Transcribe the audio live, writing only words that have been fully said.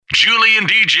Julie and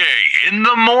DJ in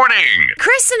the morning.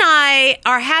 Chris and I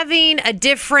are having a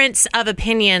difference of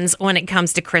opinions when it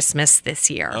comes to Christmas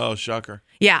this year. Oh, shocker.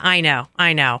 Yeah, I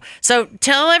know. So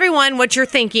tell everyone what you're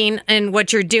thinking and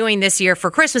what you're doing this year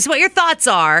for Christmas, what your thoughts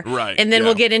are. Right, And then yeah.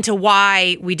 we'll get into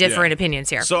why we differ in Yeah.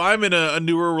 opinions here. So I'm in a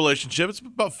newer relationship. It's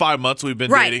about 5 months we've been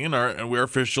Right. dating, and we're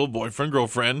official boyfriend,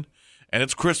 girlfriend. And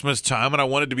it's Christmas time, and I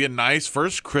wanted to be a nice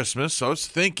first Christmas, so I was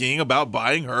thinking about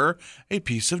buying her a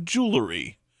piece of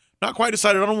jewelry. Not quite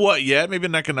decided on what yet. Maybe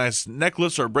a nice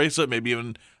necklace or a bracelet, maybe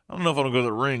even, I don't know if I'm going to go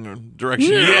the ring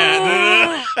direction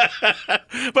yet.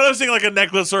 But I was thinking like a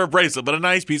necklace or a bracelet, but a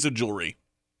nice piece of jewelry.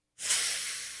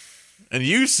 And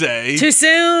you say... Too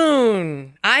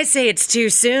soon. I say it's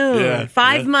too soon. Yeah,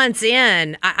 5 yeah. months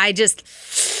in, I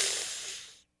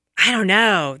don't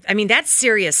know. I mean, that's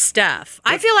serious stuff.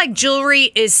 I feel like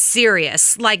jewelry is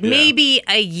serious. Like maybe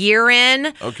a year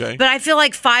in. Okay. But I feel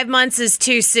like 5 months is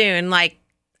too soon. Like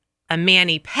a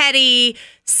mani-pedi,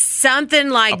 something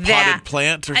like a that. potted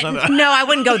plant or something? No, I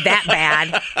wouldn't go that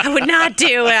bad. I would not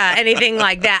do anything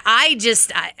like that.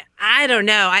 I don't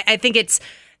know. I think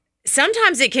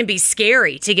sometimes it can be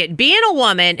scary to being a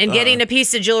woman and getting a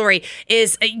piece of jewelry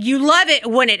is you love it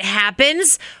when it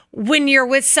happens, when you're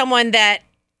with someone that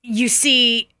you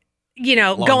see,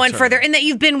 Long going term. further and that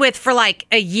you've been with for like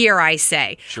a year, I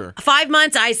say. Sure. 5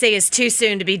 months, I say, is too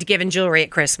soon to be given jewelry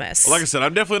at Christmas. Like I said,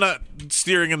 I'm definitely not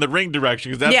steering in the ring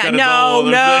direction because that's Yeah, kind of whole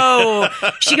other thing.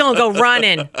 no. She gonna go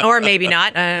running, or maybe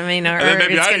not. I mean, or then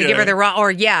maybe it's I- gonna give her yeah. the wrong. Or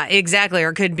yeah, exactly. Or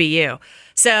it could be you.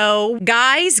 So,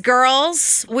 guys,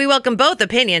 girls, we welcome both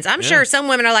opinions. I'm sure some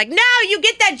women are like, "No, you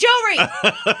get that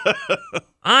jewelry."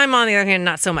 I'm on the other hand,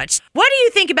 not so much. What do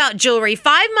you think about jewelry?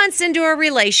 5 months into a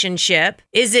relationship,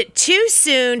 is it too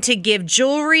soon to give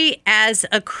jewelry as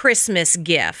a Christmas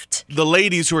gift? The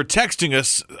ladies who are texting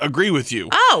us agree with you.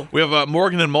 Oh. We have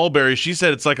Morgan in Mulberry. She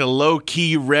said it's like a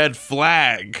low-key red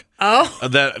flag. Oh.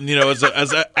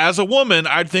 That, as a woman,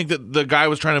 I'd think that the guy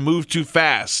was trying to move too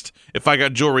fast if I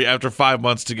got jewelry after 5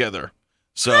 months together.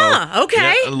 So,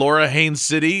 okay. yeah, Laura Haynes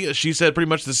City, she said pretty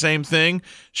much the same thing.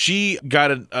 She got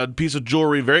a piece of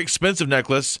jewelry, very expensive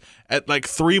necklace, at like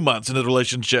 3 months into the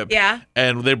relationship. Yeah.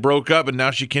 And they broke up, and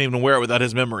now she can't even wear it without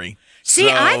his memory. See,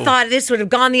 I thought this would have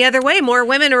gone the other way. More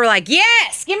women were like,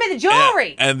 yes, give me the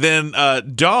jewelry. And then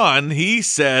Don, he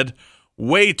said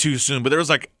way too soon, but there was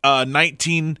like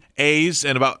 19 A's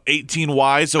and about 18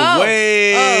 Y's, so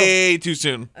way too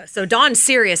soon. So Dawn's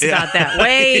serious about that.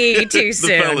 Way too The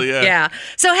soon. fella, yeah.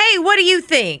 So, hey, what do you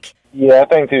think? Yeah, I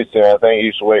think too soon. I think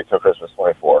you should wait till Christmas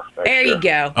 24. There you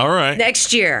go. All right.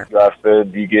 Next year. God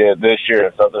forbid you get this year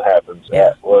and something happens.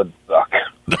 That would suck.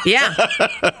 Yeah,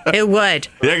 it would.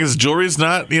 Yeah, because jewelry's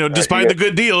not, despite the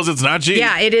good deals, it's not cheap.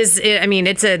 Yeah, it is.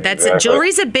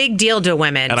 Jewelry's a big deal to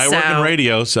women. And I work in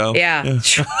radio, so. Yeah.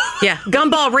 Yeah.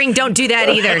 Gumball ring, don't do that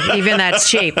either. Even that's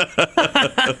cheap. All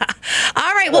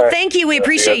right. Well, thank you. We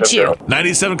appreciate you.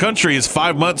 97 Country is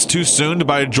 5 months too soon to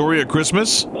buy jewelry at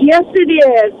Christmas. Yes, it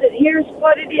is. And here's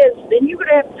what it is. Then you're going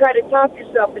to have to try to talk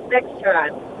yourself the next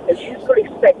time, and she's going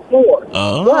to expect more.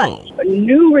 Oh. But a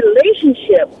new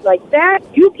relationship like that,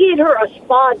 you get her a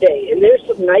spa day, and there's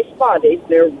some nice spa days.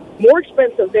 They're more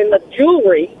expensive than the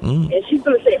jewelry, and she's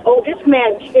going to say, oh, this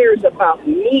man cares about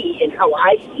me and how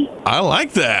I feel. I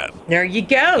like that. There you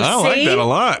go. I like that a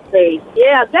lot. Say,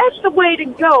 yeah, that's the way to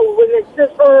go when it's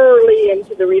this early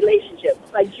into the relationship.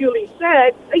 Like Julie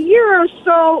said, a year or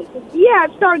so,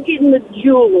 start getting the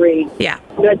jewelry. Yeah.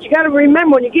 But you got to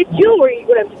remember, when you get jewelry, you're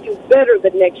going to have to do better the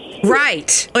next year.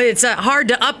 Right. It's hard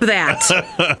to up that.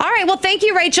 All right. Well, thank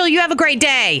you, Rachel. You have a great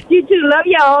day. You too. Love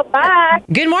y'all. Bye.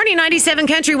 Good morning, 97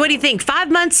 Country. What do you think?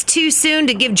 5 months too soon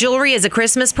to give jewelry as a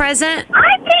Christmas present?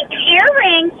 I think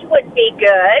earrings would be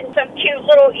good. Some cute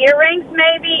little earrings,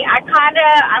 maybe.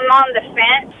 I'm on the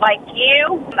fence, like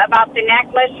you, about the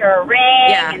necklace or a ring.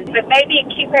 Yeah. But maybe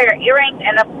a cute pair of earrings,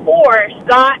 and of course,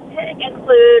 got to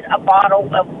include a bottle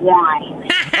of wine.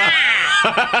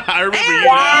 I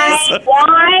remember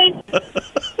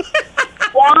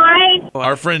Wine.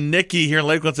 Our friend Nikki here in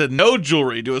Lakeland said no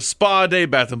jewelry, do a spa day,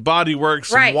 Bath and Body Works,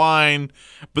 some Right. wine.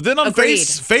 But then on Agreed.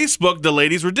 Facebook, the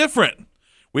ladies were different.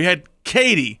 We had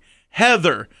Katie,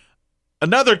 Heather,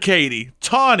 another Katie,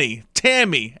 Tawny,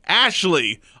 Tammy,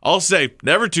 Ashley all say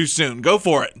never too soon. Go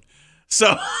for it.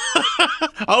 So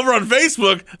over on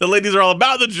Facebook, the ladies are all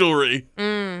about the jewelry.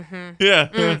 Mm-hmm.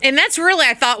 Yeah. And that's really,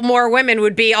 I thought more women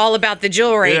would be all about the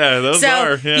jewelry. Yeah, those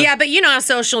are, yeah. Yeah, but you know how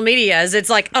social media is. It's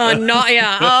like, oh, no,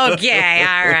 yeah, okay,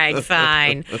 all right,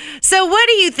 fine. So what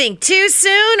do you think? Too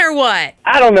soon or what?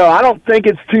 I don't know. I don't think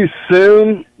it's too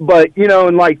soon, but, you know,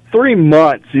 in like 3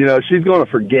 months, you know, she's going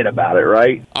to forget about it,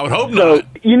 right? I would hope So not.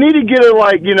 you need to get her,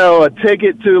 like, you know, a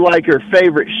ticket to, like, her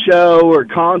favorite show or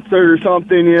concert or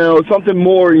something, you know, something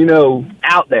more, you know,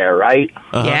 out there, right?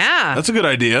 Yeah. That's a good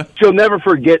idea. She'll never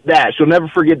forget that. She'll never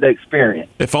forget the experience.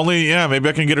 If only, maybe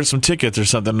I can get her some tickets or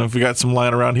something. If we got some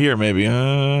lying around here, maybe.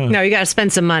 No, you got to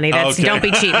spend some money. Okay. Don't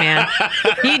be cheap, man.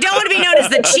 You don't want to be known as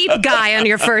the cheap guy on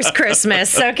your first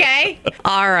Christmas, okay?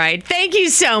 All right. Thank you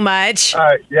so much. All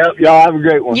right. Yep. Y'all have a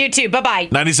great one. You too. Bye-bye.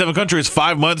 97 Country is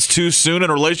 5 months too soon in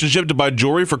a relationship to buy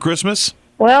jewelry for Christmas?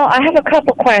 Well, I have a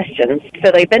couple questions.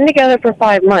 So they've been together for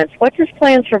 5 months. What's his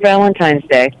plans for Valentine's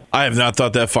Day? I have not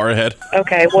thought that far ahead.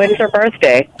 Okay, when's her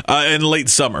birthday? In late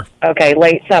summer. Okay,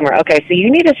 late summer. Okay, so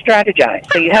you need to strategize.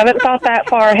 So you haven't thought that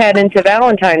far ahead into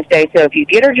Valentine's Day. So if you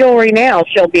get her jewelry now,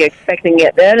 she'll be expecting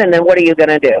it then, and then what are you going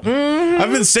to do?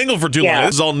 I've been single for too long.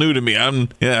 This is all new to me. I'm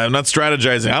not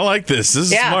strategizing. I like this.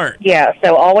 This is smart. Yeah,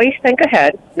 so always think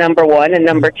ahead, number one. And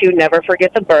number two, never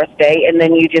forget the birthday, and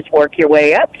then you just work your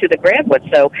way up to the grand one.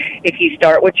 So if you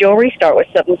start with jewelry, start with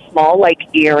something small like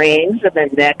earrings and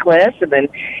then necklace, and then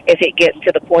if it gets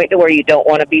to the point to where you don't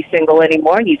want to be single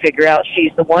anymore and you figure out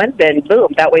she's the one, then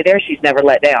boom, that way there she's never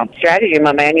let down. Strategy,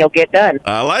 my man, you'll get done.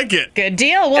 I like it. Good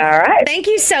deal. Well, all right. Thank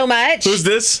you so much. Who's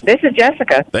this? This is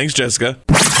Jessica. Thanks, Jessica.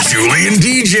 Julie and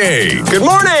DJ Good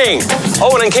morning.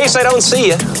 Oh, and in case I don't see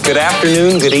you, good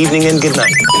afternoon, good evening, and good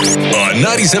night. on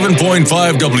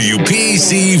 97.5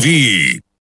 WPCV.